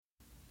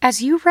As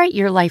you write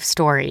your life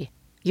story,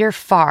 you're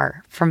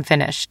far from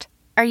finished.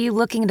 Are you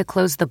looking to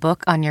close the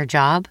book on your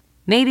job?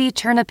 Maybe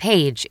turn a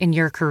page in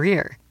your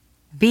career?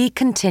 Be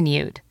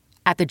continued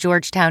at the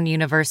Georgetown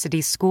University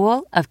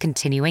School of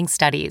Continuing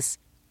Studies.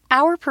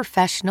 Our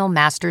professional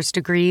master's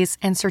degrees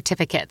and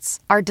certificates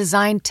are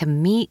designed to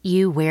meet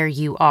you where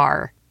you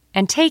are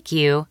and take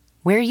you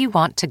where you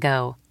want to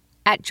go.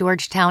 At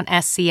Georgetown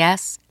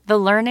SCS, the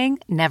learning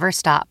never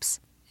stops,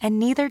 and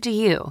neither do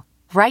you.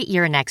 Write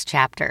your next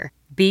chapter.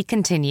 Be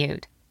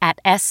continued at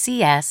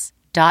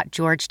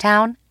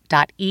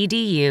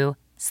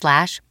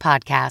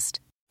scs.georgetown.edu/podcast.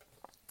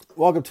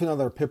 Welcome to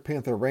another Pitt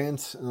Panther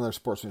Rants, another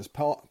sports news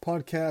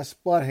podcast.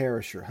 Vlad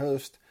Harris, your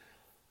host.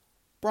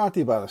 Brought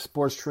to you by the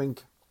Sports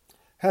Drink.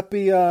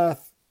 Happy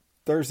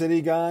Thursday to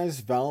you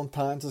guys.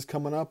 Valentine's is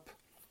coming up.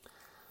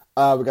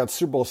 We got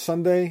Super Bowl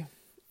Sunday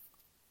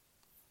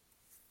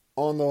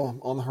on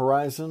the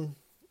horizon,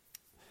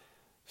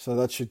 so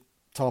that should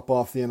top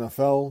off the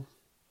NFL.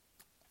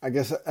 I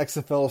guess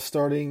XFL is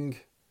starting.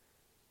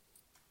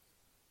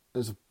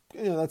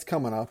 That's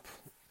coming up.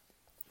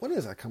 What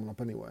is that coming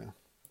up anyway?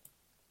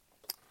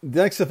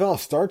 The XFL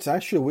starts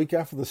actually a week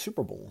after the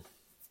Super Bowl,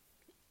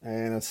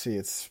 and let's see,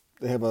 it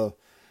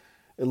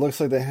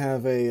looks like they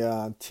have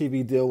a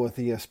TV deal with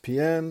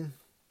ESPN.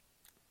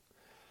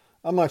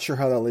 I'm not sure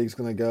how that league's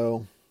going to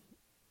go.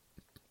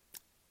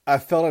 I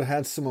felt it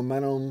had some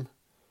momentum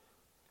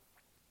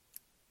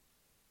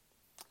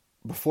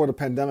before the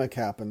pandemic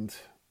happened.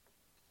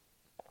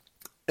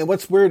 And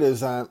what's weird is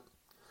that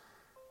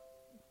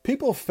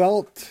people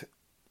felt,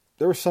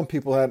 there were some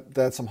people that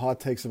had some hot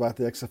takes about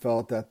the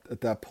XFL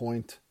at that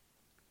point.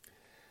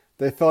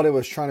 They felt it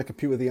was trying to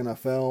compete with the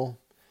NFL.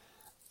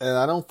 And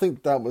I don't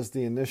think that was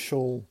the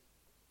initial.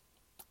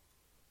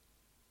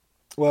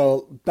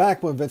 Well,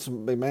 back when Vince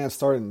McMahon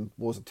started in,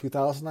 what was it,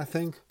 2000, I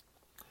think?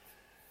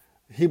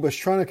 He was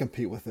trying to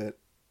compete with it,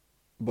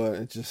 but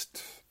it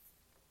just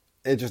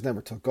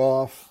never took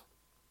off.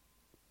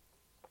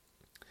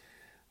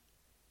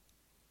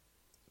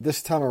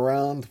 This time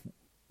around,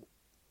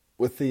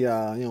 with the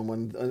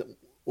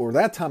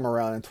that time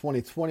around in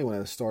 2020 when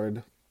it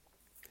started,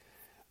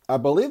 I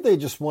believe they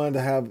just wanted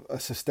to have a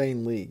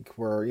sustained league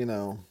where,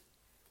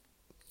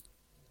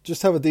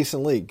 just have a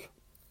decent league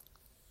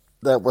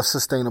that was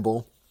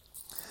sustainable.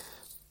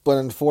 But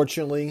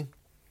unfortunately,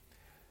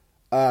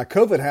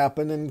 COVID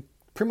happened and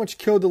pretty much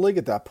killed the league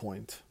at that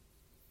point.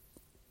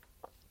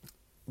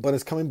 But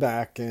it's coming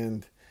back,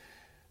 and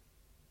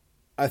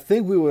I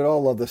think we would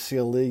all love to see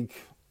a league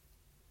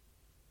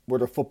where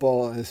the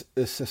football is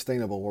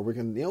sustainable, where we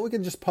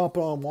can just pop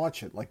on and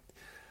watch it.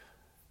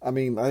 I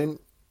didn't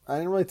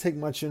really take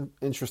much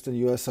interest in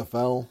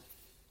USFL.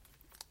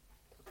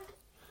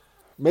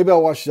 Maybe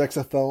I'll watch the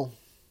XFL.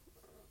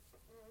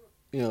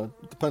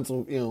 Depends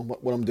on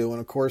what I'm doing.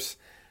 Of course,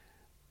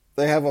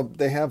 they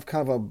have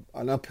kind of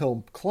an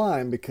uphill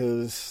climb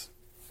because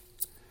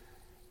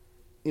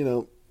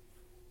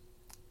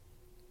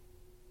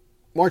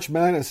March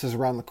Madness is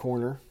around the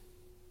corner,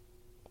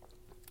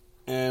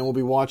 and we'll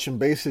be watching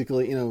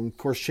basically of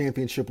course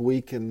championship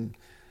week and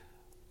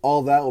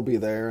all that will be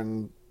there,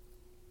 and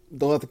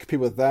they'll have to compete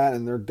with that,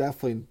 and they're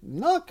definitely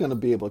not going to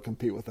be able to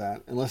compete with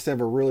that unless they have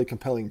a really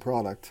compelling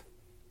product.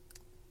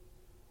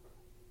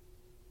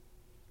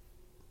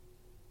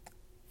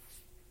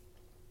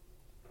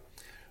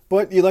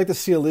 But you'd like to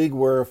see a league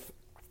where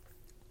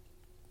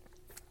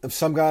if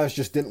some guys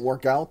just didn't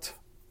work out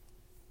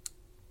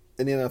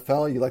in the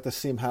NFL, you'd like to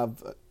see them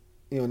have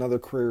another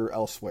career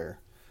elsewhere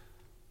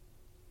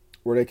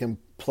where they can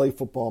play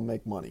football and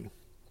make money.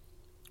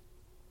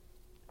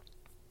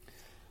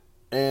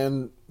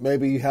 And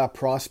maybe you have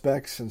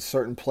prospects and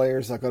certain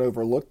players that got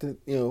overlooked,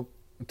 in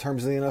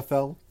terms of the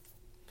NFL.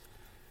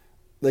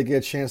 They get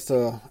a chance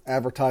to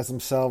advertise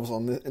themselves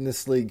in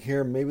this league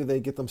here. Maybe they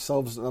get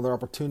themselves another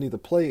opportunity to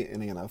play in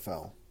the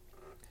NFL.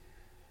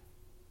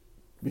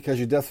 Because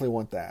you definitely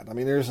want that. I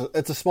mean,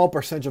 it's a small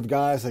percentage of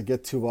guys that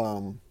get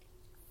to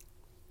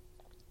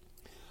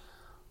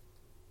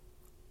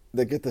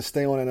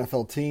stay on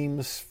NFL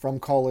teams from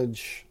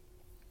college.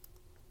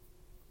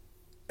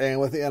 And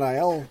with the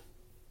NIL,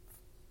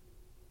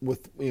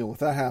 with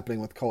that happening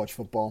with college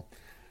football,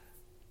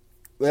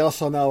 they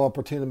also now have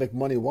opportunity to make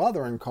money while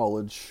they're in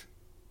college.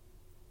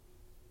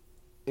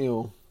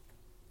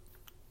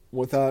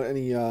 Without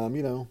any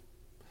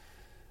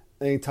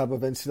any type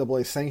of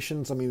NCAA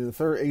sanctions. I mean, if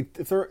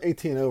they're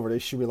 18 and over, they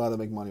should be allowed to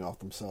make money off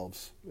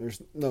themselves.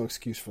 There's no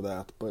excuse for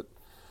that, but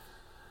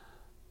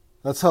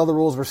that's how the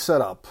rules were set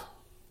up.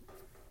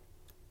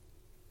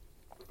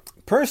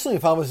 Personally,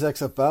 if I was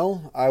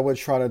XFL, I would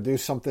try to do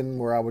something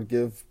where I would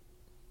give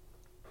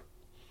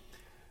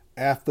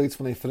athletes,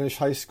 when they finish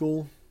high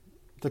school,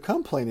 to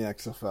come play in the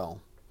XFL.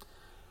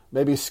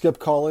 Maybe skip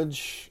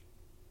college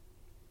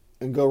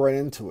and go right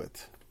into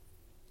it.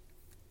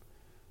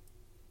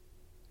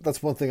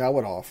 That's one thing I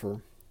would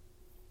offer.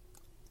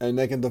 And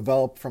they can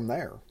develop from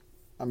there.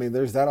 I mean,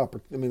 there's that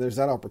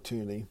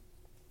opportunity.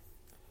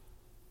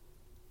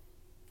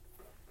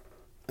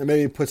 And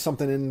maybe put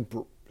something in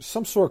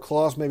some sort of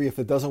clause. Maybe if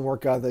it doesn't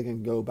work out, they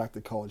can go back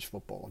to college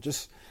football.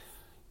 Just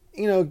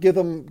give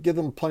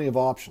them plenty of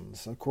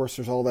options. Of course,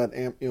 there's all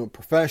that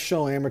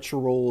professional, amateur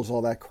roles,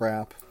 all that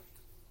crap.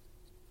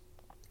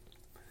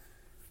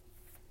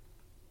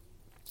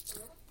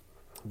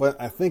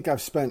 But I think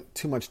I've spent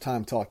too much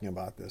time talking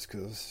about this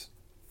because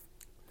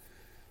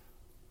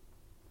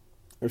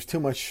there's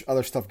too much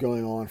other stuff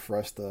going on for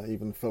us to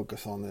even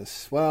focus on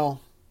this. Well,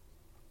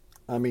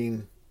 I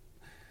mean,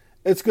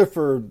 it's good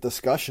for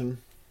discussion.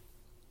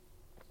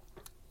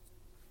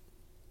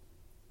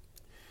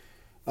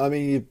 I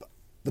mean,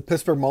 the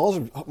Pittsburgh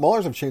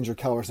Maulers have changed their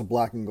colors to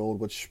black and gold,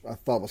 which I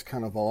thought was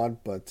kind of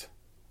odd, but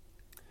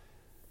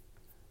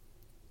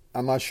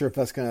I'm not sure if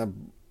that's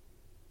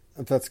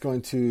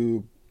going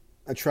to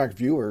attract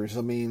viewers.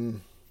 I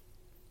mean,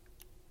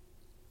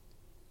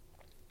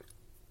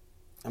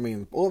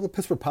 well, the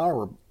Pittsburgh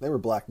Power, they were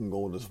black and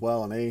gold as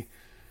well, and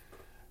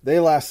they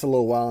lasted a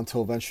little while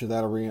until eventually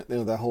that arena,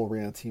 that whole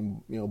arena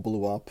team,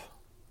 blew up.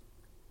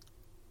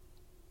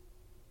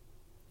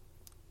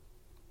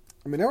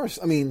 God,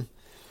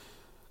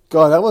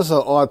 that was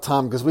an odd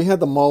time because we had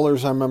the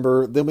Maulers, I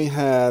remember. Then we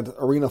had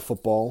arena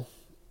football.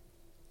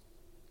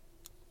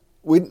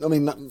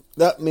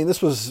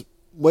 This was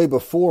way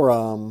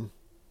before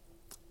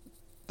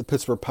the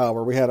Pittsburgh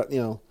Power. We had,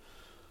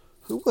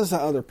 who was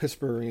that other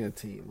Pittsburgh arena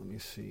team? Let me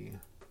see.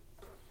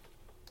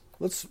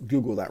 Let's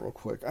Google that real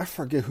quick. I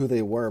forget who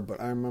they were,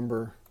 but I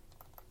remember.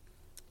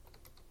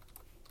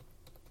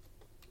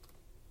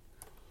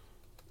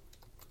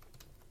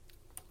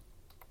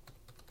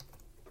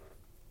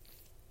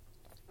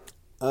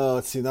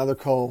 Let's see. Now they're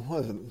called,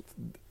 what is it?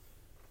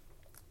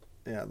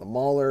 Yeah, the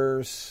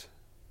Maulers.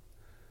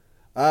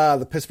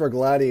 The Pittsburgh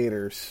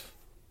Gladiators.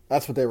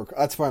 That's what they were.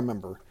 That's what I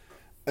remember.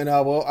 And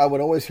I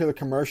would always hear the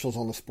commercials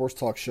on the sports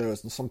talk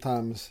shows, and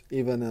sometimes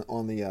even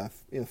on the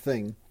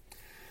thing.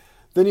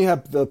 Then you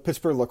have the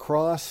Pittsburgh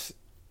lacrosse,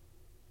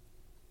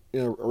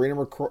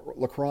 arena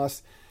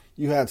lacrosse.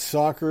 You had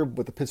soccer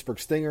with the Pittsburgh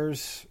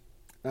Stingers.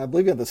 And I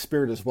believe you had the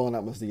Spirit as well, and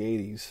that was the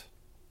 80s.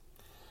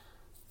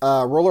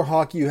 Roller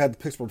hockey, you had the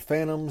Pittsburgh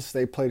Phantoms.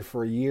 They played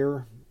for a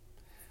year.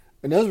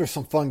 And those were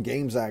some fun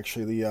games,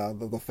 actually,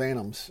 the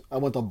Phantoms. I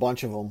went to a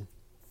bunch of them.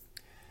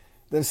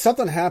 Then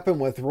something happened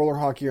with Roller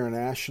Hockey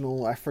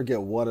International. I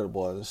forget what it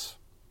was.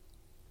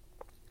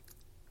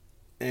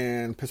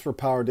 And Pittsburgh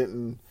Power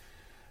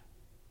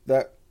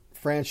that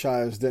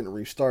franchise didn't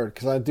restart.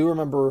 Because I do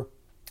remember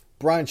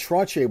Brian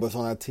Trottier was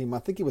on that team. I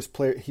think he was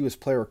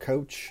player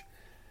coach.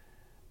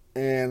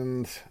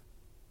 And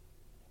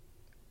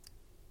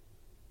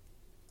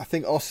I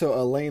think also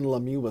Alain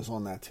Lemieux was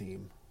on that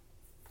team.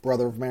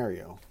 Brother of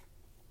Mario.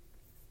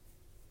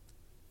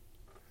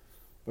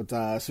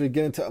 But so we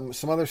get into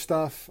some other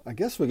stuff. I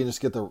guess we can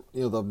just get the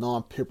the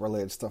non-PIP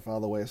related stuff out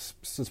of the way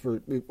since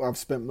I've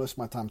spent most of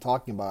my time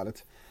talking about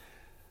it.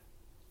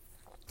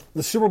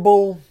 The Super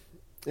Bowl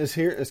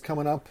is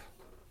coming up.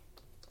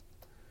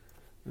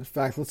 In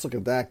fact, let's look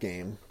at that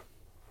game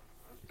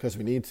because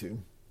we need to.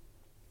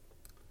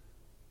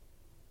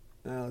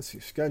 Let's see,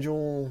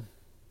 schedule.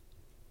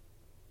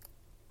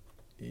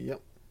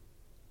 Yep.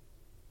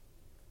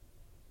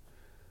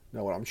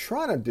 Now what I'm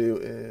trying to do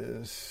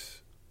is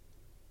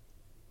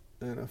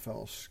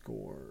NFL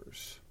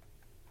scores.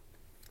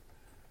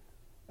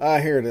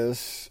 Here it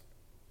is.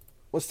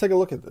 Let's take a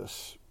look at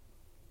this.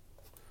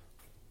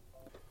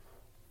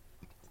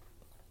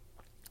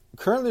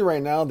 Currently,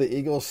 right now, the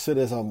Eagles sit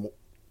as a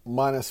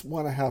minus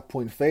 1.5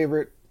 point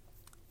favorite.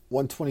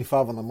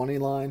 125 on the money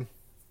line.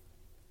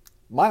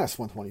 Minus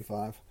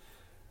 125.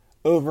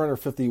 Over under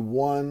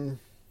 51.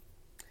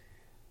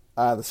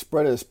 The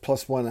spread is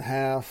plus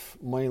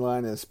 1.5. Money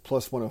line is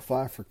plus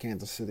 105 for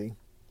Kansas City.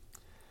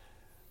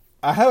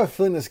 I have a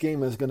feeling this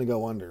game is going to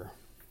go under.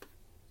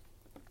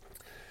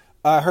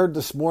 I heard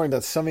this morning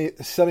that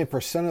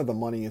 70% of the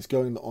money is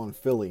going on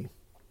Philly.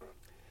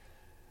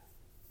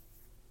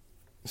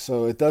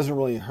 So it doesn't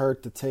really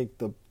hurt to take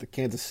the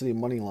Kansas City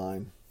money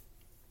line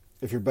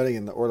if you're betting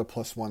in the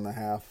plus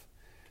 1.5.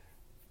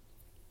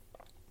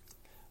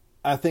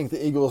 I think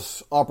the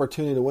Eagles'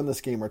 opportunity to win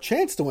this game or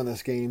chance to win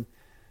this game,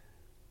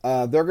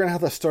 they're going to have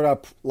to start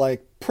up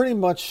pretty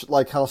much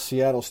like how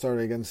Seattle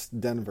started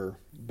against Denver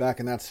back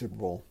in that Super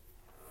Bowl.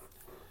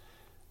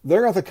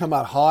 They're going to have to come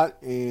out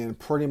hot and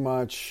pretty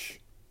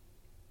much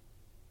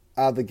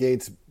out of the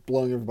gates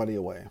blowing everybody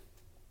away.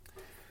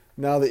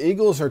 Now, the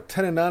Eagles are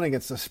 10-9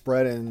 against the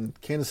spread, and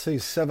Kansas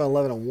City's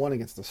 7-11-1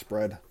 against the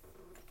spread.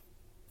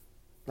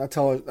 That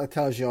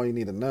tells you all you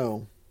need to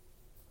know.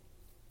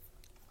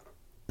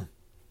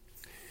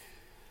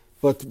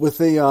 But with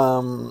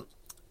the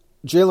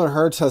Jalen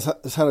Hurts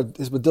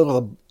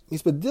he's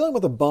been dealing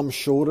with a bum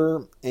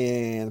shoulder,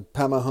 and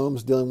Pat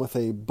Mahomes dealing with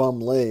a bum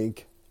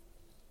leg.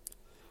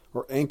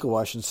 Or ankle,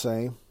 I should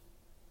say.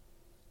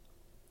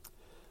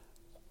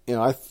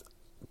 Part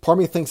of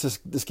me thinks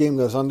this game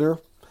goes under.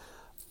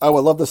 I would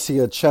love to see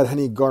a Chad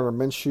Henne Gardner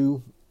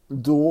Minshew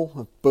duel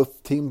if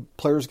both team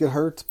players get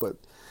hurt, but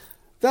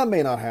that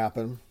may not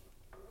happen.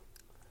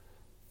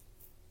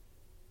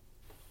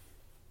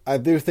 I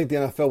do think the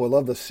NFL would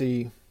love to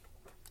see,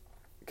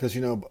 because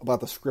you know about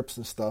the scripts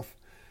and stuff,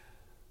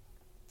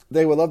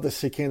 they would love to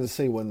see Kansas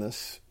City win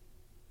this.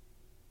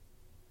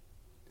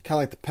 Kind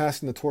of like the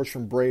passing the torch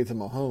from Brady to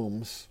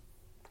Mahomes.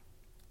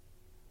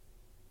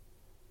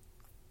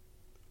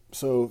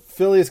 So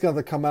Philly's going to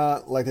have to come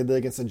out like they did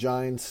against the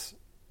Giants.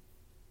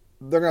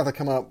 They're going to have to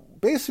come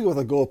out basically with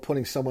a goal of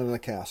putting someone in a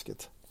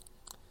casket.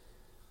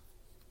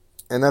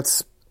 And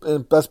that's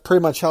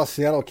pretty much how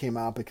Seattle came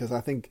out, because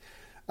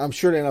I'm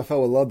sure the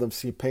NFL would love to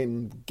see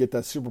Peyton get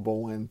that Super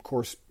Bowl, and of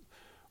course,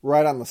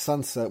 right on the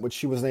sunset, which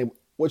he wasn't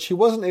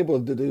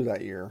able to do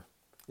that year.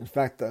 In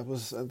fact, I think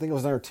it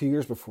was another 2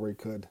 years before he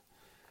could.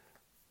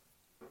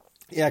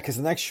 Yeah, because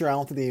the next year I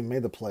don't think they even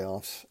made the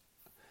playoffs.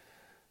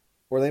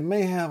 Or they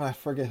may have, I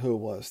forget who it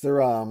was.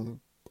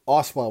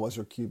 Osweiler was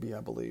their QB,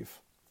 I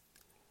believe.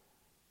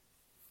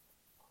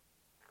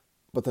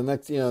 But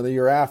the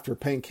year after,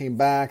 Peyton came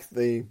back.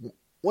 They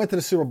went to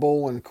the Super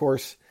Bowl, and of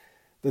course,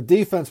 the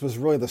defense was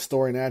really the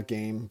story in that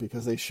game,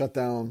 because they shut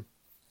down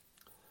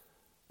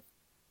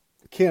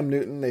Cam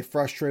Newton. They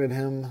frustrated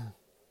him.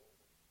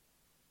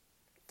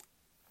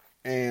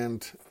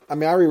 And, I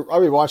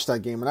rewatched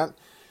that game, and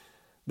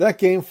that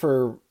game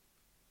for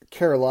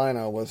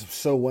Carolina was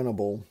so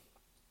winnable.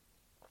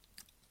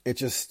 It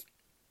just,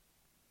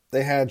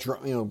 they had,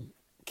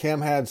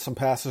 Cam had some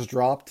passes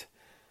dropped,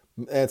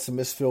 had some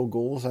missed field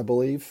goals, I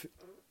believe.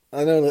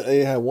 I know that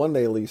they had one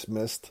they at least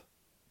missed.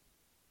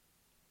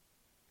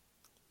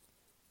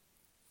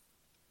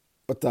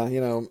 But,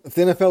 if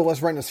the NFL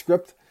was writing a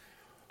script,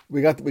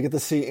 we get to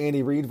see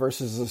Andy Reid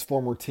versus his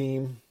former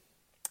team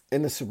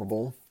in the Super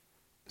Bowl.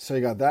 So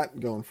you got that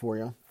going for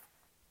you.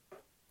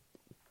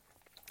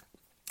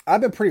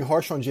 I've been pretty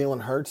harsh on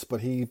Jalen Hurts,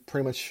 but he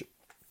pretty much,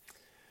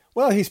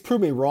 he's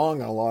proved me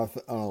wrong on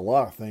a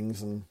lot of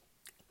things, and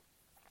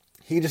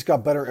he just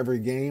got better every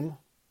game,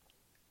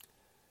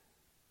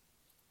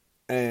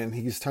 and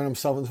he's turned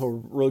himself into a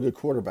really good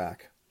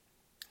quarterback.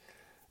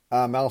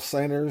 Miles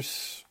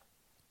Sanders,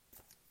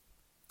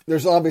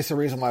 there's obviously a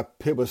reason why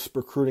Pitt was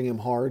recruiting him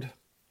hard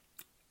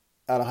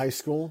out of high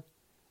school.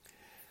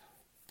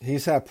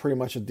 He's had pretty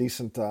much a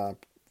decent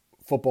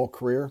football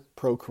career,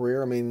 pro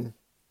career. I mean,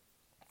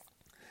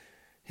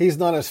 he's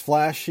not as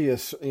flashy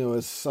as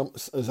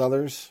as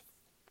others,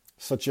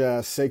 such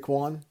as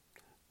Saquon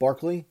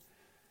Barkley,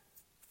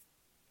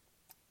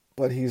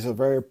 but he's a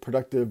very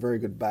productive, very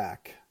good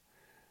back.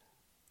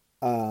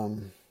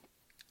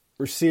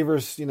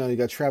 Receivers, you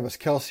got Travis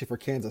Kelce for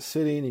Kansas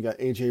City, and you got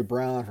A.J.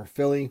 Brown for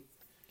Philly.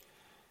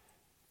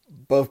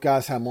 Both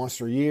guys have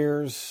monster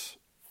years.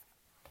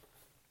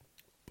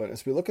 But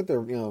as we look at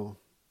their, if you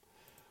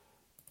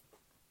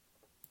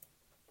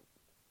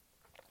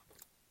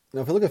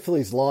look at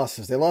Philly's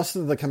losses, they lost to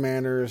the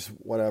Commanders,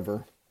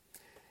 whatever.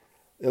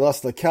 They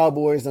lost to the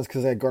Cowboys. That's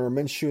because they had Gardner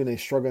Minshew, and they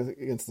struggled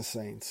against the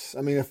Saints.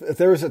 I mean, if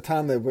there was a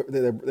time they were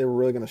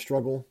really going to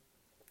struggle,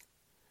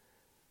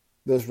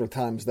 those were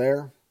times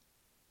there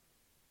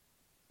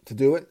to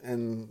do it,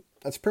 and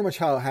that's pretty much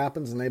how it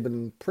happens. And they've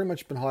been pretty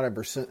much been hot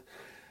ever since.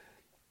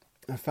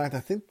 In fact,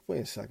 I think.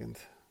 Wait a second.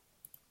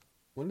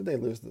 When did they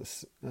lose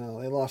this? They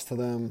lost to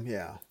them,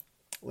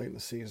 late in the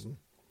season.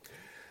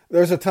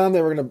 There's a time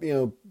they were going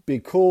to, be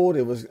cold.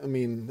 It was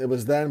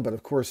then, but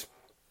of course,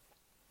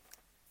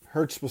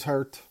 Hurts was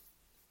hurt,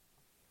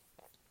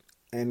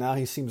 and now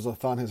he seems to have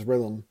found his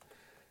rhythm.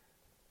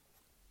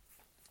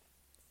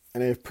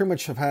 And they pretty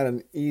much have had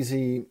an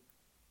easy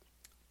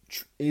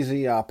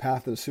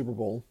path to the Super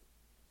Bowl.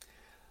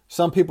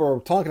 Some people are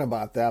talking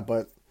about that,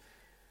 but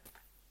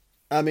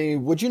I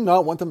mean, would you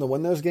not want them to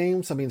win those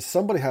games? I mean,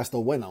 somebody has to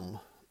win them.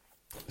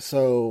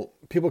 So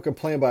people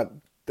complain about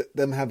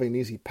them having an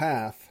easy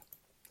path.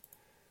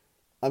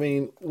 I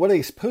mean, what are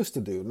they supposed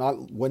to do?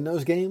 Not win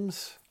those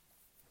games?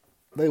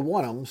 They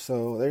won them,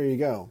 so there you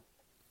go.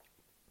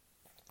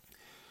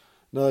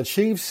 Now the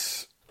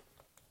Chiefs,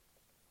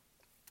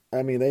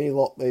 I mean, they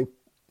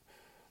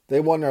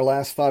won their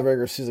last 5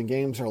 regular season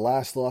games. Their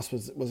last loss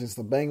was against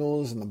the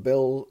Bengals and the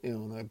Bills.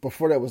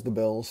 Before that was the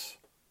Bills.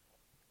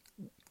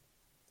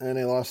 And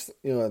they lost,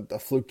 a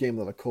fluke game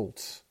to the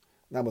Colts.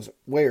 That was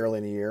way early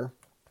in the year.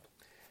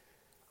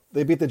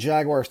 They beat the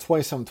Jaguars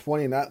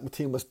 27-20, and that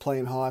team was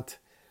playing hot.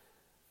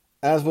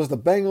 As was the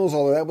Bengals,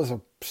 although that was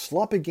a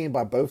sloppy game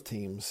by both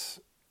teams.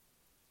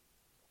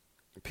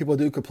 People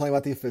do complain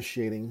about the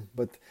officiating,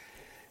 but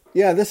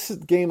yeah, this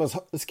game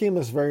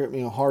is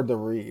very hard to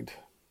read.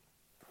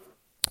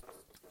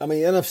 I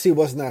mean, the NFC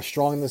wasn't that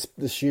strong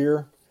this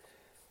year,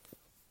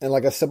 and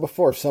like I said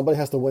before, somebody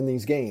has to win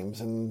these games,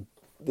 and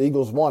the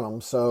Eagles won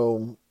them,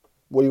 so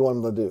what do you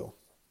want them to do?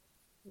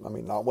 I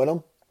mean, not win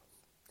them?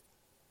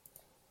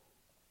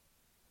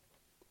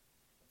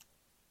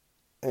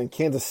 And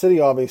Kansas City,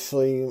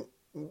 obviously,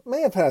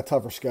 may have had a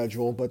tougher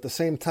schedule, but at the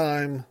same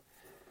time,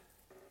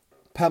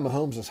 Pat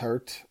Mahomes is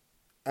hurt.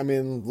 I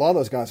mean, a lot of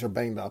those guys are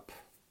banged up.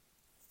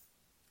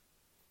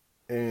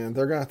 And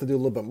they're going to have to do a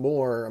little bit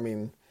more. I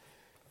mean,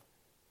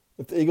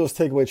 if the Eagles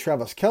take away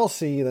Travis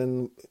Kelce,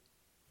 then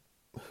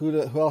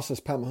who else does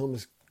Pat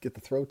Mahomes get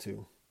to throw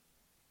to?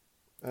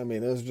 I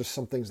mean, those are just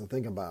some things to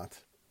think about.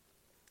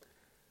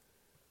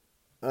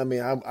 I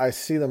mean, I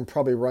see them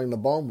probably running the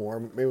ball more.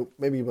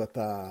 Maybe with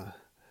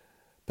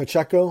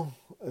Pacheco.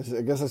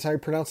 I guess that's how you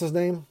pronounce his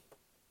name.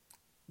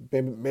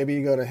 Maybe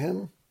you go to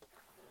him.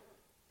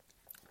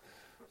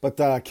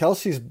 But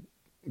Kelsey's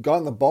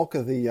gotten the bulk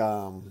of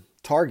the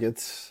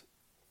targets.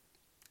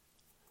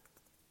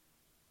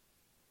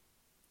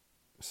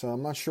 So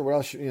I'm not sure what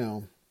else,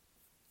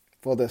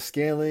 for the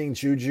Scaling,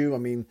 Juju. I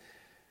mean,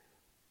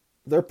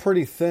 they're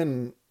pretty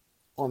thin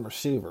on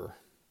receiver.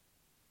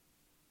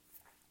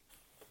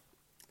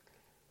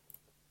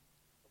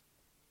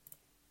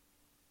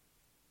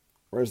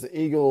 Whereas the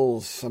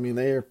Eagles, I mean,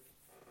 they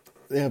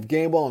have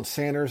Gainwell and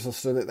Sanders,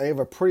 so they have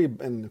a pretty,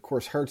 and of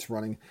course Hurts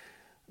running.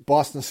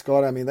 Boston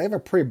Scott, I mean, they have a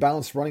pretty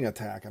balanced running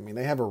attack. I mean,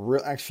 they have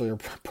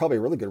probably a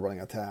really good running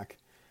attack.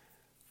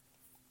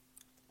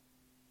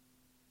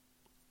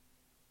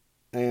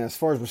 And as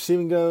far as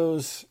receiving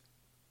goes,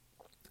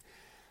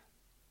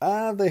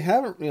 they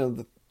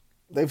haven't,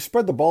 they've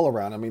spread the ball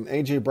around. I mean,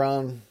 A.J.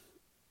 Brown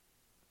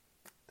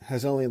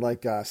has only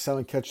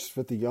 7 catches,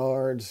 50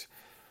 yards.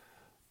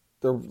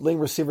 Their leading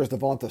receiver is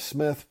Devonta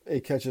Smith,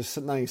 8 catches,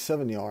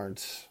 97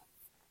 yards.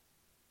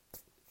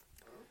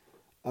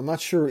 I'm not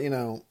sure,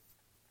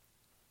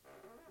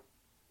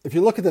 if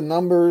you look at the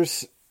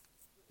numbers,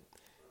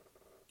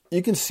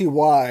 you can see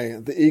why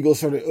the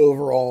Eagles are the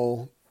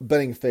overall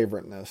betting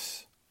favorite in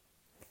this.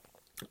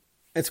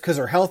 It's because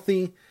they're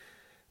healthy,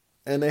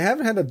 and they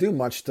haven't had to do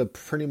much to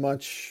pretty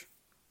much,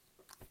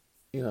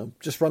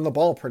 just run the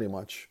ball pretty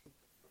much.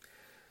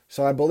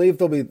 So I believe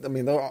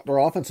their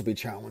offense will be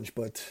challenged,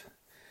 but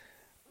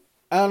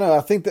I don't know. I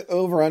think the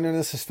over-under in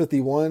this is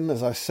 51,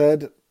 as I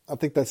said. I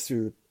think that's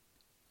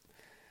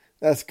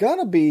got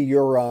to be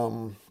your,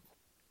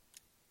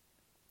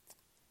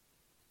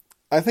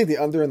 I think the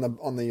under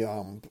on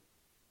the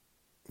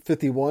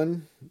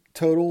 51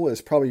 total is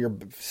probably your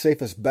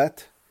safest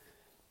bet,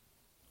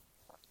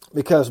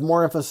 because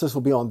more emphasis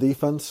will be on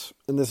defense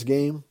in this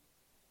game.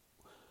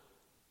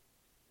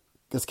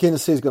 Because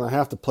Kansas City is going to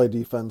have to play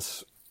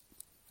defense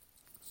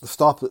to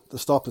stop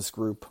this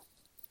group.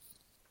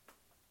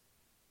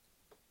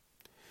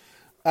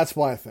 That's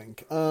why I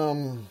think.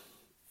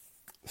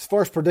 As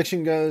far as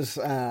prediction goes,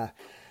 I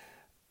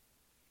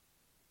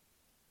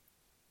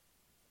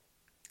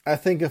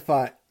think if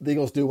the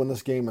Eagles do win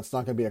this game, it's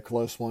not going to be a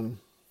close one.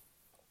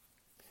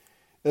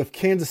 If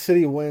Kansas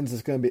City wins,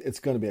 it's going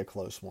to be a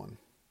close one.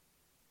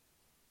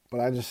 But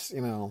I just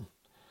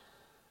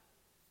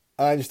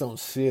don't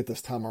see it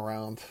this time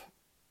around.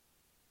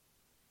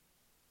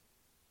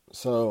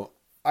 So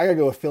I gotta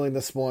go with Philly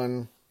this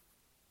one,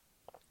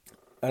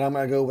 and I'm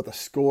gonna go with a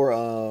score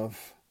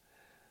of.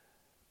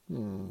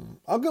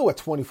 I'll go with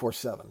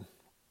 24-7.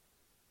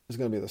 Is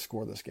going to be the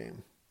score of this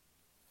game.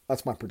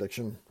 That's my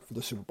prediction for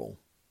the Super Bowl.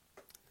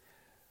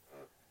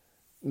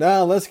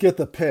 Now let's get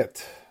the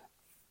Pitt.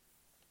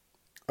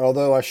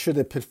 Although I should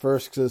have Pitt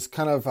first, because it's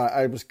kind of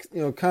I was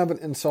kind of an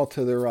insult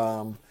to their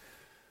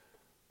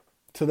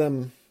to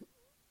them.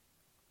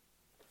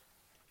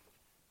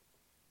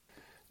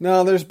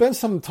 Now there's been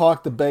some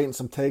talk, debate, and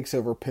some takes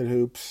over Pitt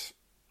hoops.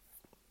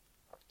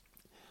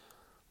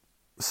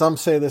 Some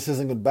say this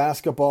isn't good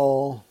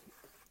basketball.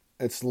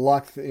 It's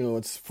luck,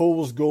 it's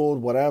fool's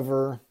gold,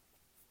 whatever.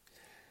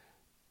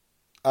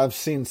 I've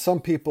seen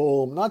some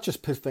people, not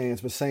just Pitt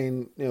fans, but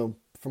saying,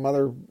 from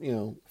other,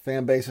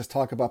 fan bases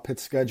talk about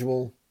Pitt's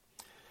schedule,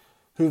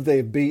 who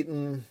they've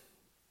beaten.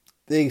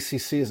 The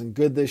ACC isn't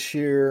good this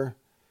year.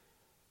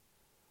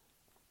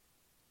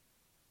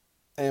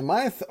 And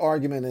my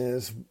argument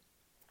is,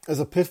 as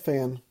a Pitt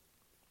fan,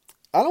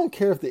 I don't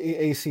care if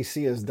the ACC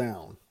is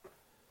down.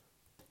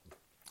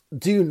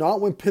 Do you not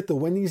want Pitt to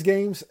win these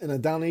games in a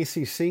down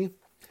ACC?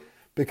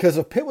 Because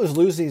if Pitt was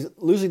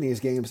losing these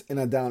games in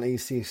a down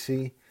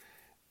ACC,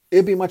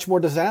 it'd be much more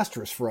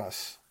disastrous for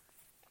us.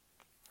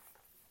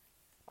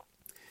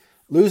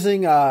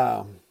 Losing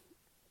John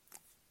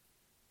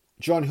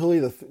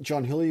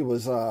Hulley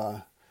was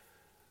a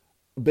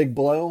big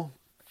blow.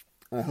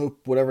 I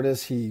hope whatever it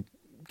is, he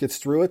gets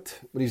through it,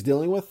 what he's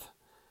dealing with.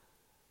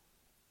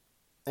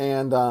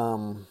 And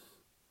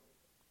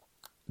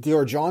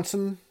Dior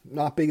Johnson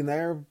not being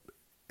there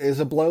is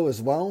a blow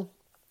as well.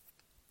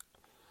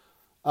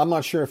 I'm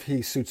not sure if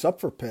he suits up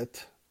for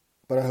Pitt,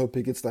 but I hope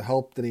he gets the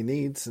help that he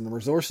needs and the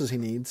resources he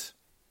needs.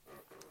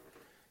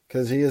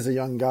 Because he is a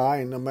young guy,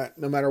 and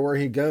no matter where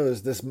he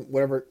goes,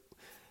 whatever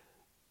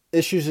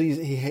issues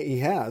he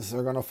has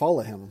are going to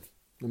follow him,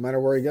 no matter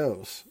where he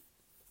goes,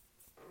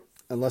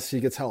 unless he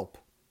gets help.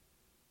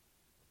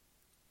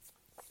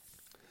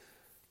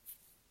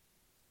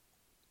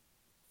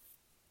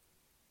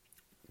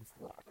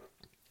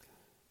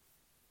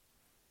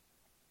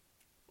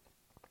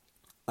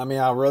 I mean,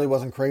 I really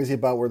wasn't crazy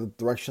about where the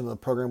direction of the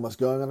program was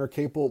going under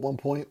Capel at one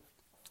point.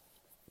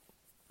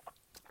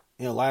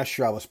 Last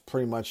year I was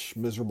pretty much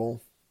miserable.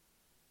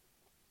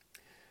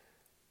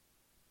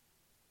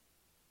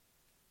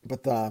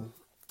 But,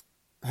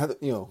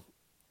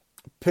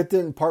 Pitt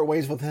didn't part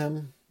ways with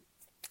him.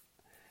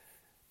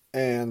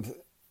 And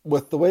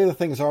with the way the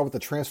things are with the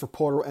transfer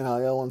portal,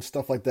 NIL, and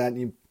stuff like that,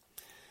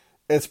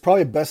 it's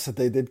probably best that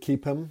they did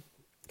keep him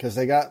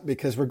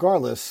because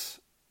regardless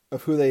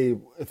of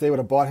if they would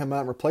have bought him out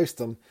and replaced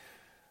him,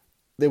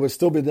 they would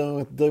still be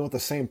dealing with the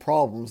same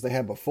problems they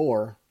had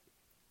before.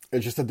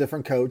 It's just a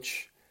different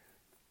coach.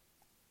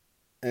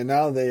 And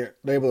now they're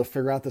able to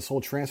figure out this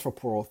whole transfer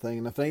portal thing.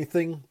 And if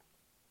anything,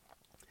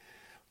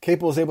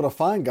 Capel was able to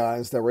find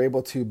guys that were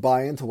able to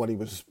buy into what he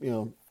was,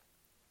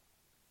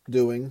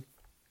 doing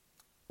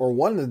or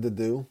wanted to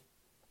do.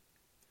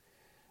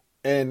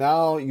 And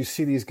now you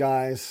see these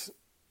guys,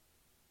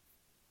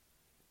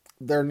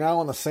 they're now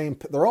on the same,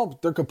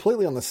 they're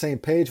completely on the same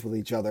page with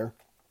each other.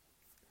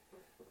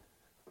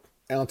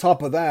 And on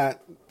top of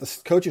that, the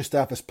coaching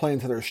staff is playing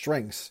to their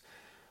strengths.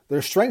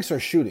 Their strengths are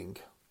shooting.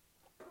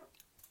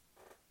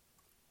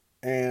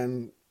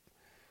 And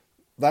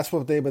that's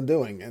what they've been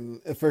doing.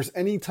 And if there's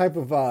any type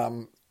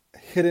of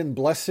hidden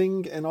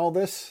blessing in all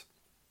this,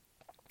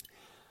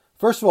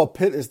 first of all,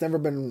 Pitt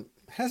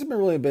hasn't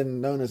really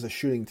been known as a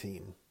shooting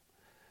team.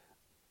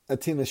 A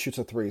team that shoots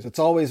at threes. It's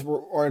always,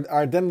 our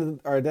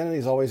identity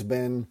has always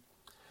been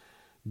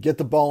get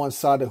the ball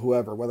inside to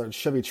whoever, whether it's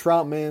Chevy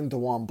Troutman,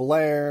 DeJuan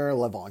Blair,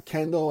 Levon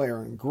Kendall,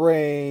 Aaron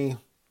Gray,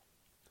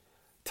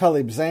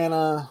 Talib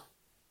Zanna,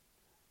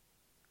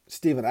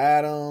 Steven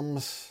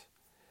Adams.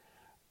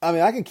 I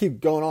mean, I can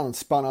keep going on and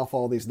spouting off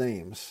all these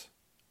names.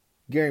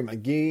 Gary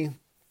McGee.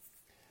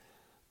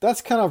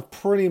 That's kind of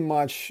pretty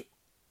much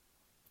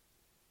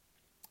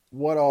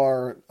what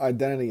our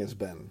identity has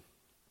been.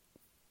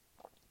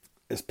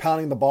 Is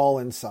pounding the ball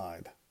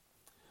inside.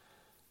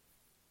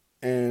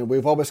 And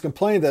we've always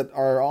complained that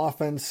our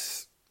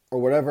offense or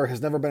whatever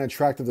has never been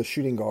attractive to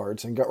shooting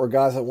guards or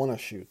guys that want to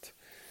shoot.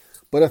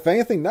 But if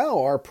anything now,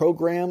 our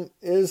program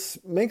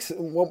makes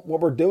what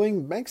we're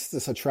doing makes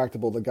this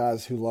attractable to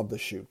guys who love to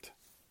shoot.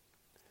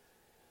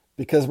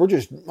 Because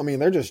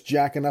they're just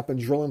jacking up and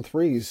drilling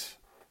threes.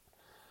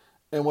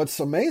 And what's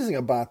amazing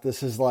about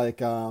this is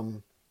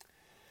even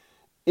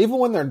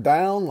when they're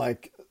down,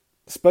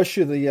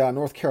 especially the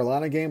North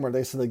Carolina game where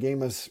they said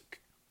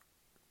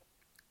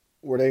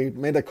where they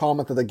made the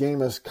comment that the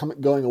game is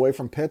going away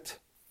from Pitt,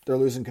 they're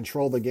losing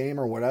control of the game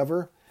or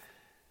whatever.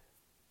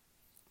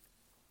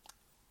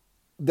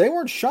 They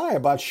weren't shy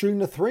about shooting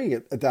the three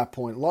at that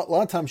point. A lot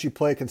of times you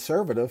play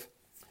conservative.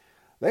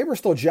 They were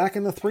still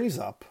jacking the threes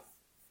up.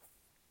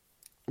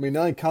 I mean,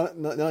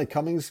 Nelly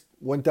Cummings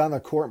went down the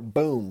court,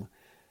 boom.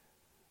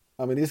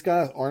 I mean, these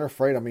guys aren't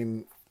afraid. I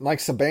mean, Mike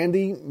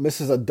Sabandi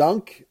misses a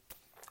dunk,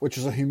 which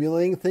is a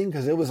humiliating thing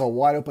because it was a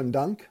wide open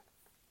dunk.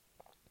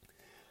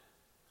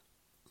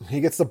 He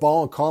gets the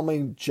ball and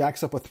calmly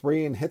jacks up a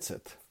three and hits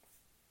it.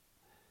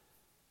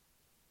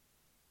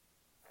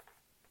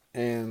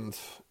 And,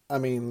 I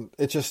mean,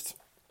 these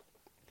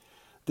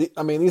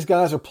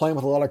guys are playing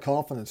with a lot of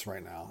confidence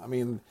right now. I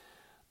mean,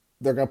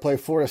 they're going to play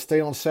Florida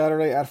State on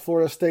Saturday at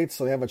Florida State,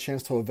 so they have a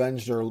chance to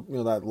avenge their,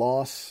 that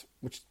loss,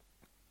 which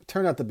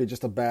turned out to be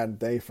just a bad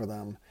day for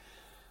them.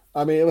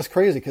 I mean, it was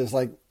crazy because,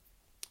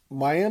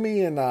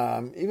 Miami and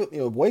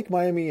Wake,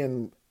 Miami,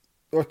 and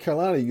North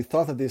Carolina, you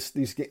thought that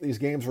these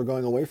games were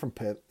going away from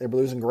Pitt. They were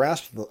losing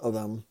grasp of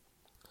them.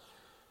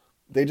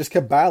 They just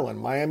kept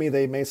battling. Miami,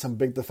 they made some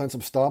big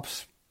defensive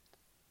stops.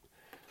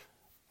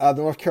 The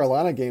North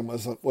Carolina game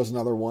was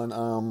another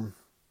one.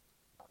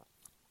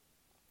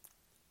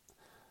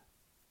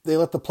 They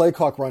let the play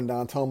clock run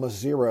down to almost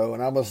 0,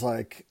 and I was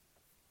like,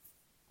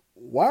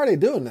 why are they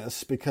doing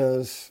this?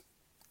 Because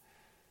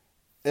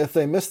if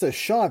they miss this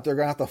shot, they're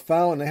going to have to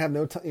foul, and they have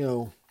no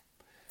time,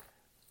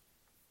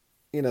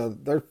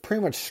 they're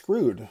pretty much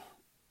screwed.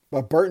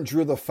 But Burton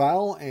drew the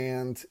foul,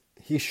 and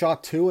he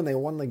shot 2, and they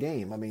won the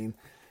game. I mean,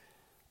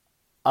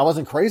 I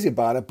wasn't crazy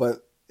about it,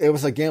 but it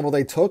was a gamble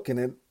they took, and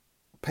it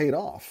paid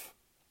off.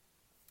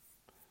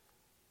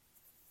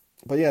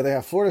 But yeah, they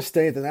have Florida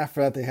State, then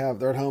after that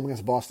they're at home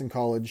against Boston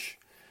College.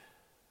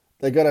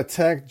 They go to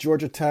Tech,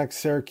 Georgia Tech,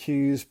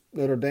 Syracuse,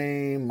 Notre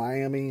Dame,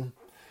 Miami.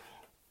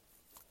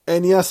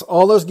 And yes,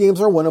 all those games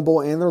are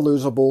winnable and they're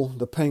losable,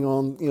 depending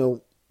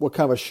on, what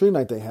kind of a shooting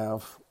night they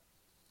have.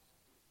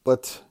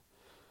 But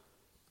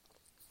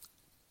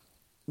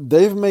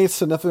they've made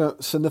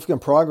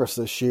significant progress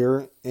this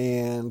year,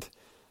 and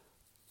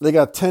they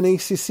got 10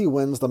 ACC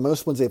wins, the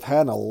most wins they've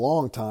had in a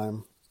long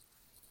time.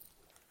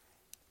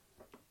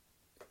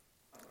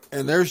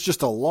 And there's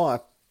just a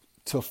lot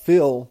to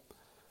feel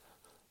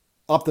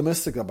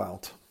optimistic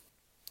about.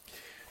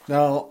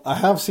 Now, I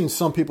have seen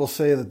some people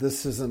say that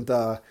this isn't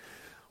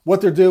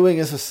what they're doing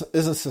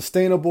isn't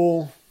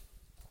sustainable.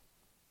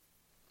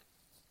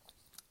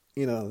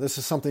 This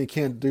is something you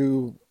can't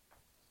do,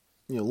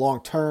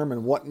 long term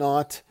and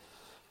whatnot.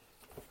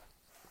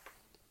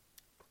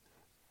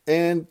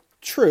 And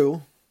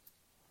true,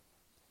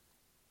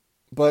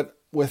 but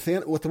with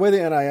the way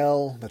the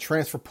NIL, the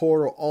transfer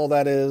portal, all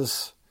that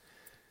is,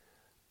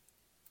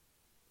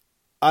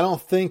 I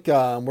don't think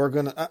I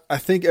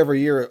think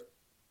every year it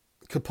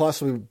could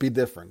possibly be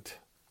different.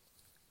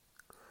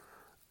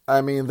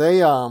 I mean,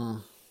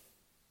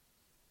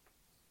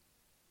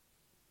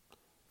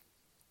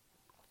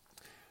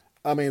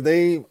 I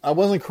mean, I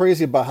wasn't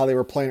crazy about how they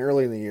were playing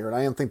early in the year, and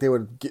I didn't think they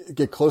would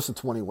get close to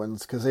 20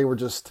 wins because they were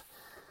just,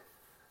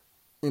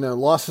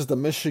 losses to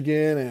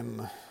Michigan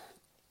and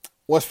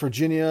West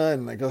Virginia,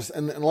 and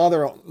a lot of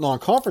their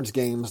non-conference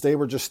games, they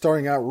were just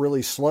starting out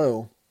really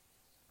slow.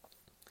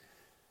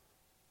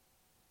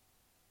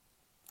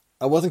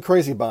 I wasn't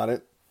crazy about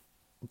it,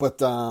 but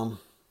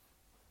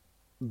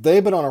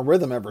they've been on a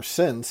rhythm ever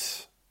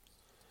since.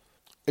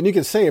 And you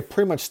can say it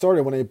pretty much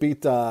started when they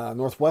beat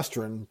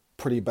Northwestern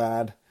pretty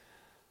bad.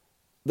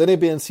 Then they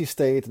beat NC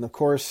State, and of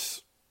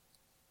course,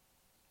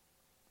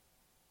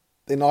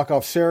 they knock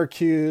off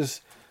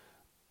Syracuse.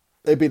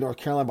 They beat North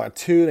Carolina by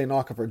 2. They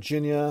knock off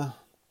Virginia.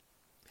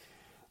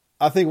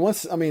 I think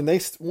once they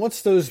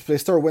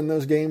started winning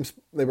those games,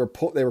 they were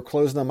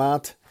closing them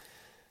out.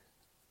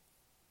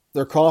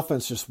 Their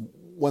confidence just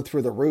went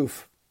through the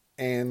roof,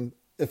 and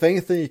if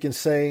anything, you can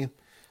say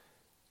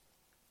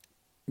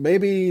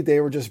maybe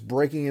they were just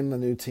breaking in the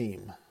new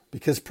team,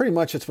 because pretty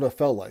much it's what it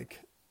felt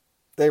like.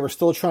 They were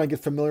still trying to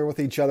get familiar with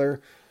each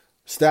other.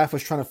 Staff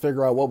was trying to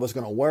figure out what was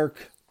going to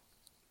work.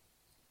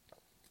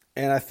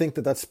 And I think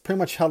that's pretty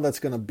much how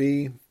that's going to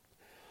be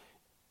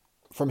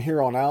from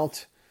here on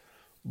out.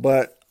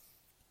 But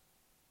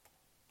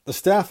the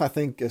staff, I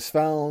think, is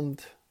finding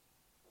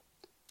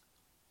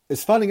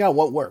out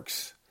what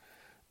works.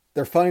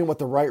 They're finding what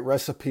the right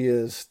recipe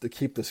is to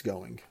keep this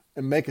going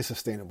and make it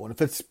sustainable. And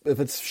if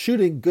it's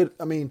shooting good,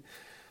 I mean,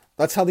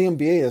 that's how the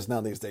NBA is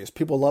now these days.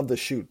 People love to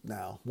shoot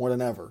now more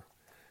than ever.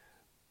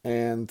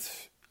 And,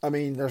 I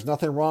mean, there's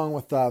nothing wrong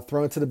with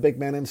throwing it to the big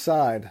man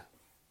inside,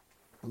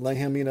 letting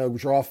him,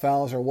 draw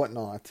fouls or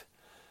whatnot.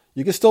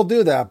 You can still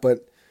do that,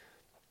 but,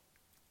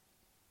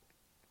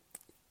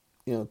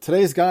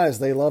 today's guys,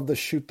 they love to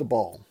shoot the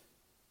ball.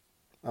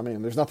 I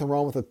mean, there's nothing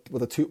wrong with a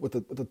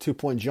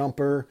 2-point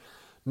jumper.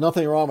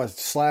 Nothing wrong with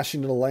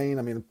slashing to the lane.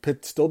 I mean,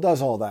 Pitt still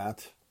does all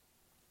that.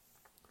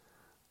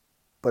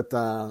 But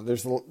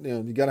there's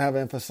you got to have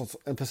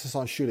emphasis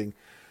on shooting.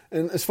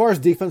 And as far as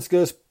defense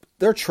goes,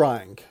 they're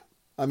trying.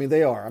 I mean,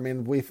 they are. I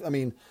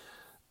mean,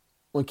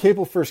 when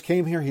Capel first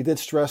came here, he did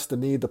stress the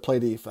need to play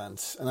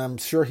defense, and I'm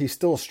sure he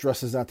still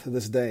stresses that to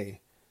this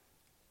day.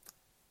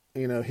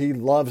 He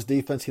loves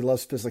defense. He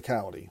loves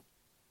physicality.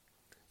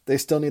 They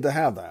still need to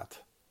have that.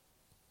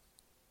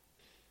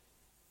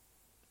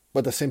 But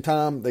at the same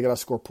time, they got to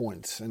score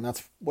points, and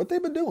that's what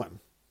they've been doing.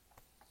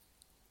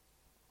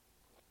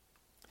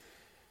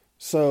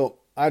 So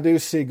I do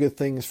see good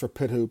things for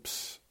Pitt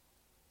Hoops.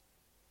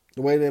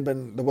 They're playing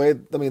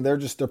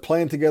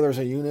together as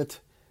a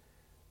unit.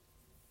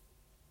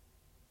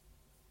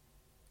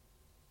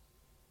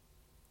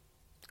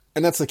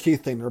 And that's the key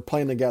thing. They're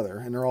playing together,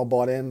 and they're all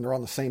bought in. They're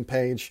on the same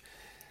page.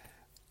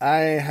 I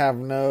have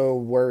no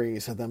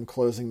worries of them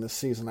closing this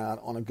season out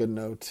on a good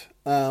note.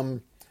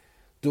 Do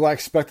I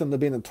expect them to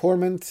be in the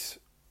tournament?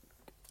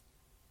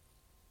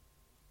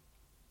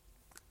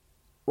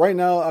 Right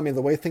now, I mean,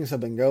 the way things have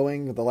been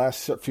going the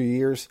last few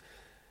years,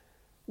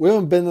 we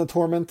haven't been in the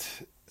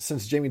tournament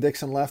since Jamie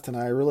Dixon left, and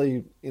I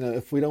really,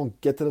 if we don't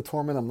get to the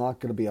tournament, I'm not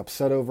going to be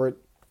upset over it.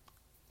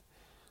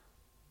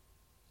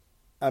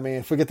 I mean,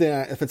 if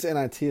it's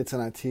NIT, it's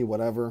NIT,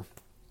 whatever.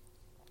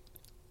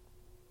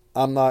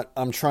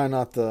 I'm trying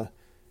not to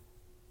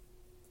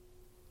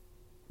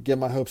get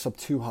my hopes up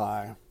too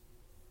high.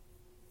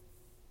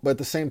 But at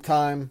the same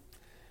time,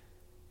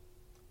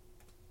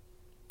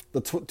 the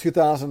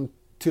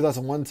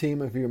 2001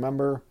 team, if you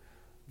remember,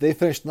 they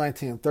finished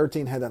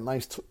 19-13, had that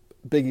nice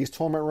Big East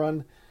tournament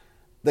run.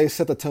 They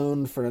set the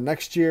tone for the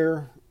next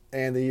year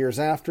and the years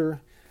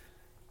after.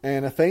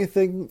 And if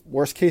anything,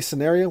 worst case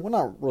scenario, well,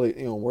 not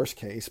really, worst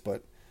case,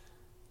 but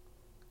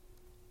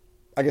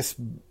I guess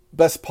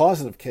worst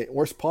positive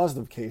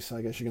case,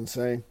 I guess you can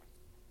say.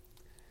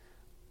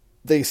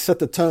 They set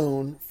the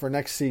tone for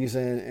next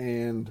season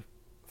and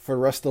for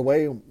the rest of the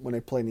way when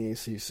they play in the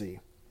ACC.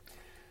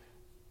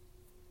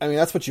 I mean,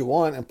 that's what you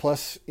want. And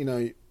plus,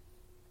 you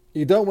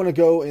don't want to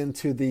go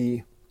into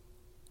the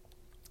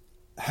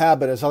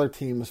habit as other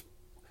teams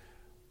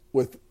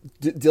with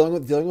dealing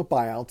with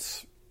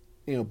buyouts,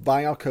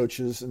 buying out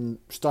coaches and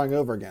starting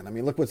over again. I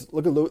mean, look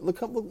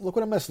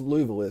what a mess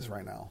Louisville is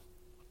right now.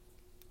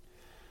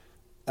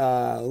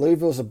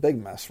 Louisville's a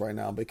big mess right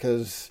now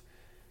because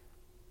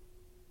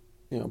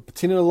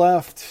Pitino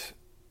left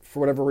for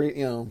whatever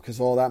reason, because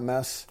of all that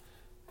mess.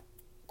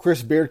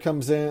 Chris Beard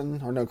comes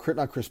in, or no,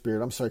 not Chris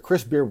Beard. I'm sorry,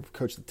 Chris Beard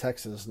coached at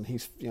Texas, and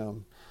he's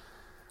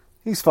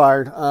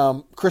fired.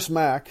 Chris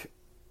Mack,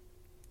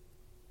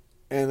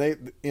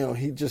 and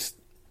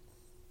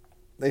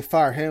they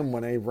fire him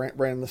when they ran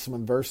into some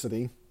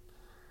adversity.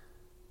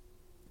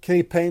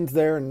 Kenny Payne's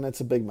there, and it's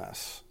a big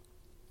mess.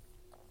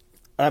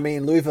 I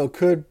mean, Louisville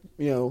could,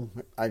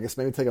 I guess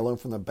maybe take a loan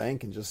from the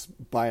bank and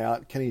just buy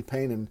out Kenny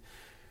Payne and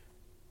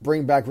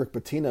bring back Rick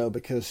Pitino,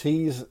 because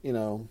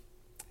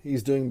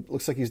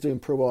looks like he's doing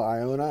pretty well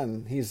at Iona,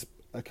 and he's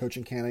a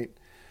coaching candidate.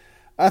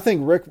 I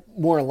think Rick,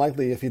 more than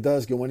likely, if he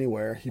does go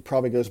anywhere, he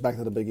probably goes back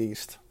to the Big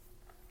East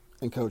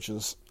and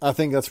coaches. I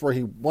think that's where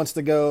he wants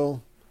to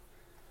go.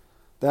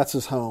 That's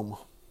his home.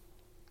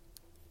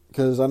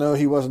 because I know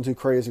he wasn't too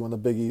crazy when the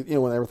Big East,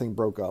 when everything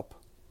broke up.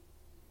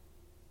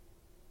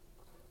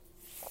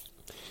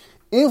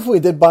 If we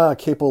did buy a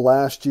Capel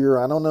last year,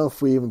 I don't know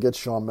if we even get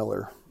Sean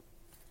Miller,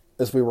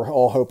 as we were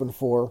all hoping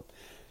for.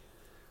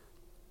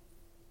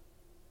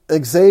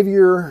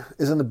 Xavier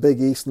is in the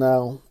Big East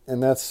now,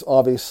 and that's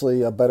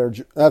obviously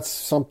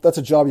that's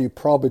a job you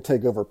probably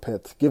take over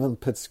Pitt, given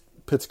Pitt's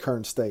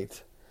current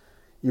state.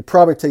 You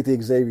probably take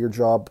the Xavier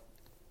job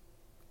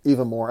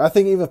even more. I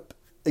think even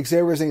if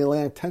Xavier's in the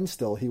Atlantic 10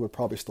 still, he would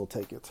probably still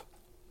take it.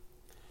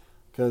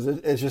 Because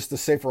it's just the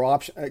safer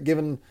option.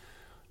 Given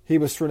he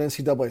was through an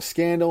NCAA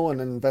scandal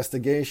and an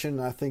investigation,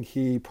 I think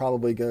he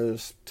probably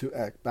goes to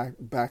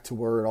back to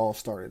where it all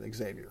started,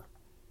 Xavier.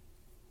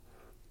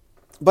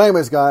 But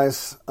anyways,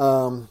 guys,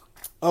 one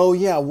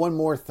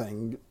more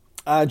thing.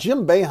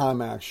 Jim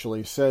Boeheim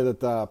actually said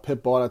that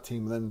Pitt bought a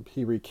team, then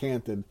he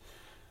recanted.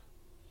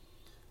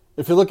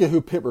 If you look at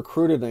who Pitt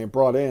recruited and they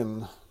brought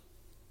in,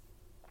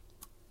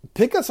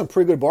 Pitt got some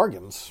pretty good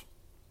bargains.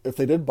 If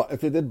they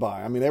did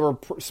buy, I mean, they were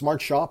smart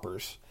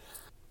shoppers.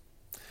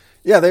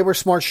 Yeah, they were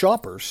smart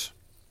shoppers.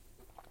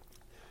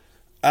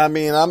 I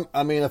mean,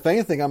 if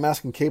anything, I'm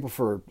asking Capel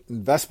for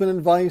investment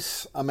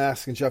advice. I'm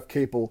asking Jeff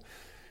Capel,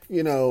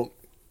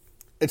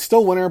 it's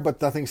still winter,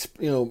 but I think,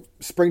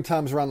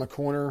 springtime's around the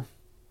corner.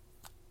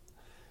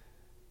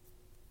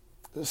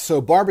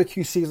 So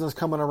barbecue season is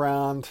coming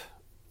around,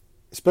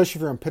 especially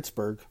if you're in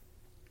Pittsburgh.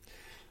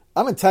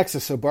 I'm in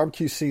Texas, so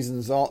barbecue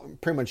season's all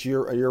pretty much a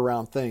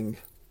year-round thing.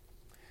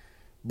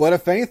 But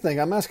if anything,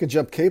 I'm asking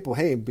Jeff Capel,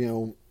 hey, I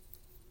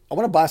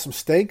want to buy some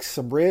steaks,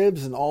 some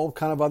ribs, and all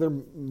kind of other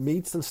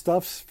meats and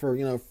stuffs for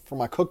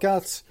my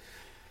cookouts.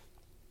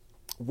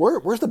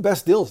 Where's the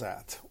best deals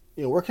at?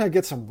 Where can I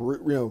get some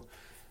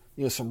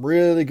some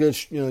really good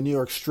New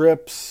York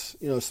strips,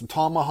 some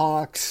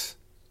tomahawks,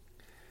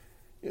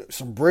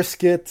 some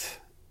brisket,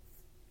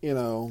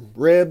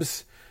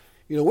 ribs.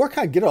 Where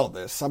can I get all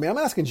this? I mean, I'm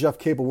asking Jeff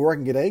Capel where I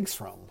can get eggs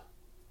from,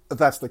 if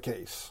that's the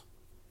case.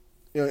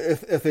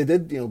 If they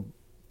did,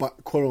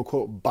 quote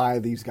unquote, buy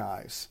these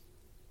guys.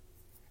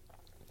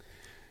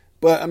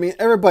 But I mean,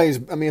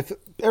 if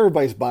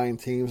everybody's buying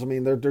teams. I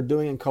mean, they're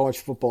doing it in college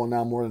football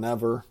now more than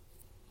ever.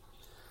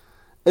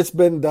 It's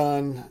been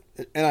done.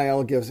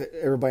 NIL gives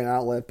everybody an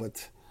outlet,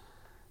 but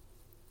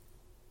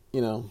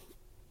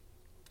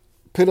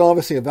Pitt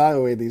obviously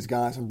evaluated these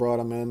guys and brought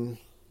them in.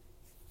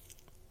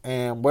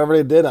 And whatever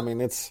they did, I mean,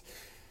 it's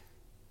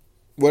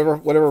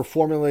whatever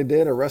formula they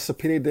did or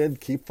recipe they did,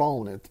 keep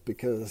following it,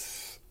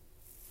 because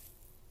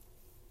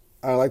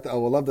I would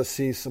love to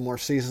see some more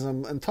seasons.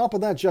 And on top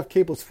of that, Jeff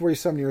Capel's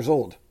 47 years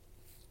old.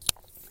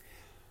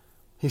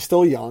 He's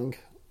still young,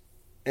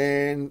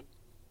 and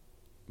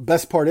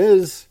best part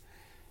is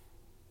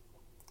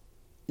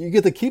you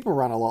get to keep him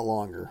around a lot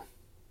longer.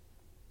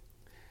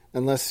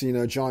 Unless,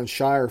 John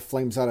Shire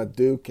flames out at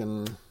Duke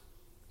and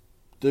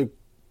Duke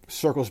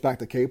circles back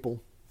to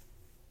Capel.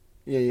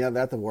 Yeah, you have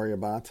that to worry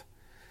about.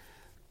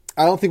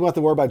 I don't think we'll have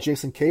to worry about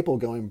Jason Capel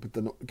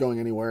going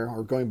anywhere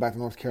or going back to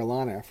North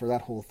Carolina after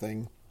that whole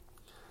thing.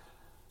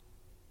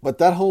 But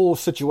that whole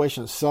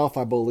situation itself,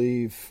 I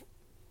believe,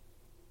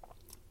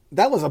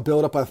 that was a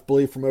build-up, I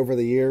believe, from over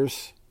the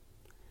years.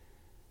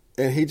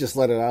 And he just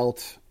let it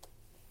out.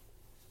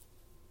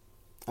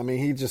 I mean,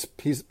 he's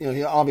pissed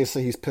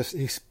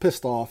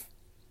off.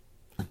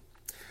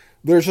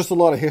 There's just a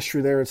lot of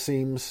history there, it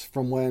seems,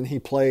 from when he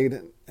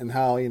played and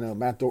how,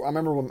 Matt Doherty. I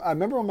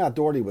remember when Matt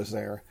Doherty was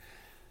there,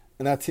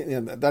 and that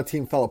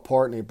team fell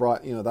apart, and they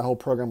brought, that whole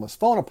program was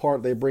falling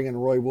apart. They bring in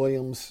Roy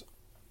Williams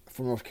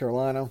from North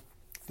Carolina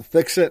to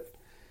fix it.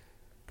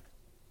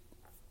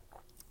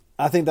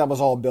 I think that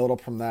was all built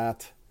up from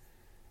that.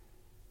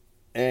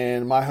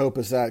 And my hope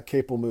is that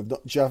Capel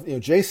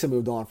Jason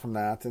moved on from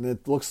that, and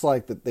it looks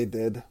like that they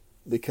did,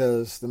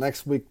 because the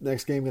next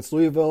game against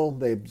Louisville,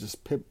 they just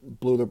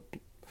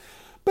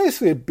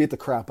basically beat the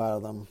crap out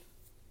of them.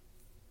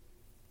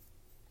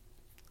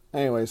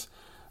 Anyways,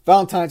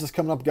 Valentine's is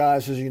coming up,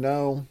 guys, as you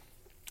know.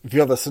 If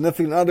you have a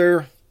significant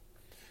other,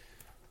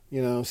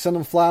 send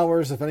them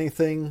flowers, if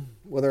anything,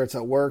 whether it's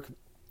at work.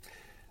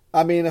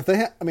 I mean, if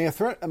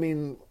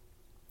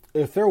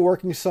they're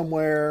working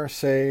somewhere,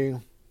 say,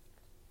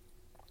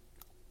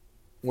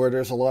 where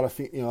there's a lot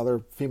of other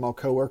female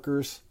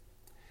coworkers,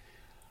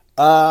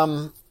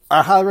 I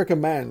highly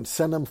recommend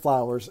send them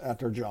flowers at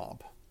their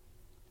job,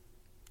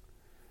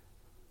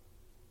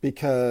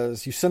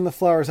 because you send the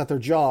flowers at their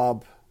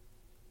job.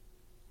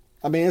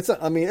 It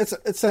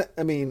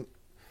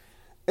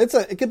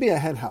could be a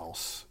hen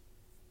house,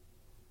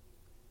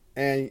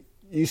 and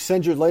you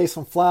send your lady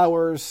some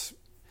flowers.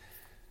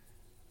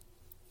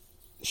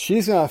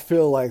 She's gonna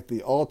feel like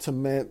the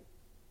ultimate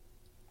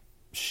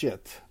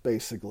shit,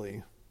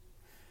 basically.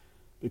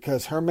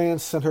 Because her man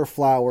sent her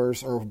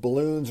flowers or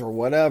balloons or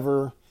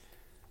whatever,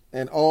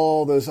 and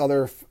all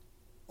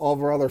of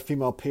her other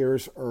female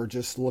peers are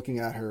just looking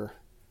at her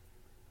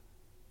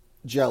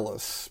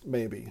jealous,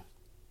 maybe.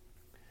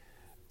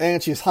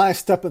 And she's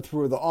high-stepping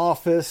through the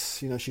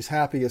office. She's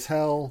happy as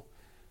hell.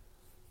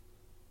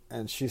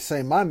 And she's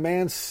saying, my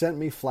man sent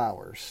me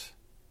flowers.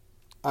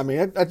 I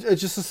mean,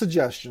 it's just a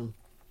suggestion.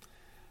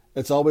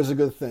 It's always a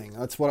good thing.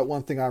 That's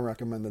one thing I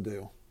recommend to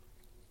do.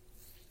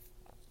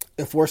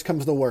 If worse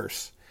comes to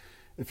worse,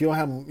 if you don't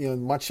have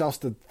much else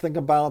to think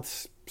about,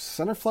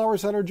 send her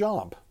flowers at her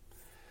job.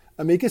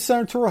 I mean, you can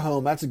send her to her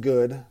home. That's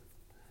good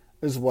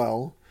as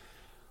well.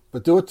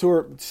 But do it to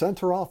her. Send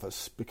to her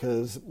office,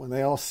 because when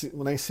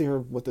they see her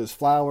with those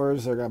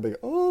flowers, they're gonna be,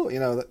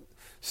 oh,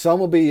 some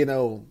will be,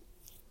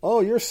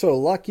 oh, you're so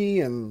lucky,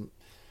 and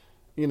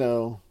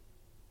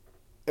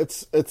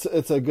it's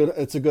a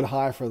good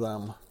high for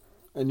them,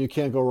 and you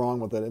can't go wrong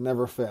with it. It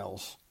never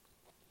fails.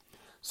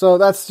 So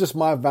that's just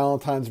my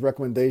Valentine's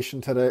recommendation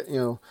today,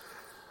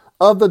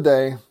 of the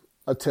day,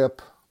 a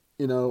tip,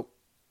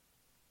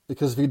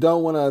 because if you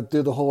don't want to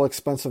do the whole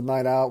expensive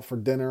night out for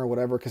dinner or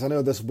whatever, because I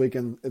know this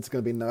weekend it's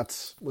going to be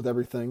nuts with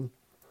everything,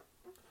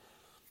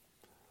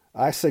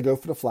 I say go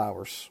for the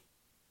flowers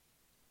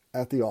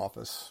at the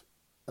office.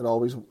 It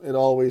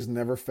always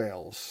never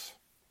fails.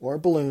 Or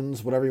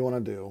balloons, whatever you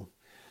want to do.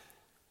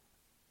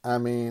 I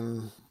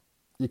mean,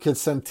 you could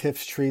send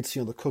Tiff's treats.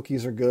 The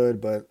cookies are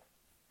good, but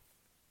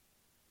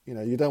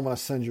you don't want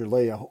to send your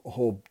lady a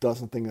whole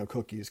dozen thing of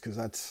cookies, because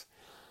that's,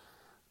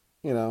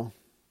 because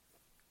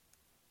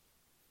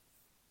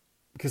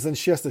then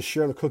she has to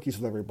share the cookies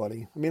with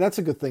everybody. I mean, that's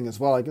a good thing as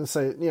well. I can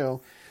say,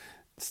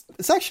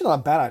 it's actually not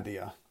a bad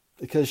idea,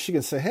 because she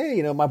can say,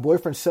 hey, my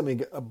boyfriend sent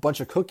me a bunch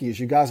of cookies.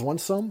 You guys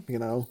want some?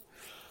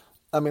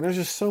 I mean, there's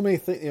just so many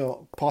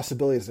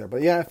possibilities there.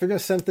 But yeah, if you're going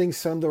to send things,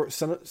 send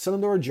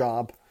them to her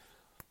job,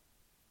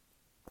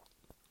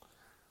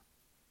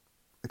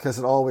 because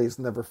it always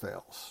never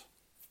fails.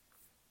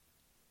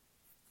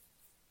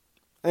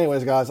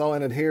 Anyways, guys, I'll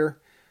end it here.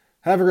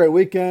 Have a great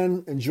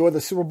weekend. Enjoy the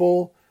Super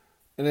Bowl,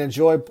 and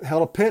enjoy Hell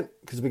to Pitt,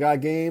 because we got a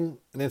game,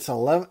 and it's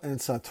 11, and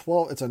it's a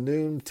 12, it's a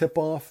noon tip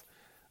off,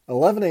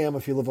 11 a.m.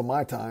 if you live on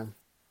my time.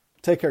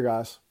 Take care,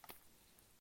 guys.